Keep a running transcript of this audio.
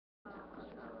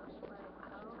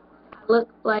look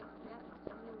like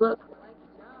you look like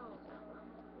Joe.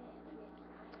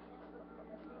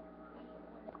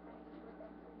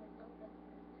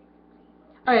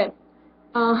 Alright.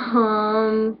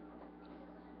 Um,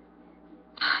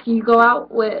 you go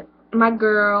out with my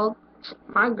girl,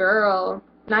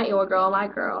 not your girl, my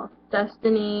girl,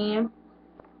 Destiny,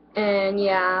 and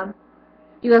yeah,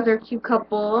 you guys are a cute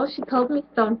couple. She told me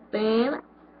something,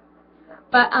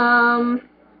 but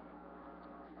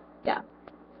yeah,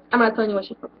 I'm not telling you what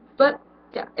she told me, but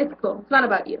yeah, it's cool. It's not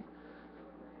about you.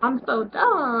 I'm so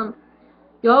dumb.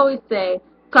 You always say,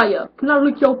 Kaya, can I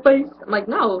lick your face? I'm like,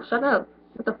 no, shut up.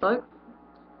 What the fuck?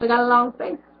 I got a long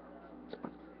face.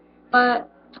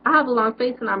 But I have a long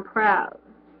face and I'm proud.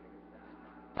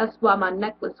 That's why my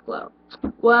necklace glows.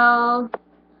 Well,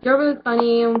 you're really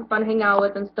funny and fun to hang out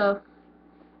with and stuff.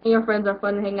 And your friends are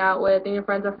fun to hang out with and your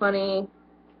friends are funny.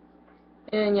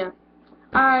 And yeah.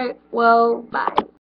 Alright, well, bye.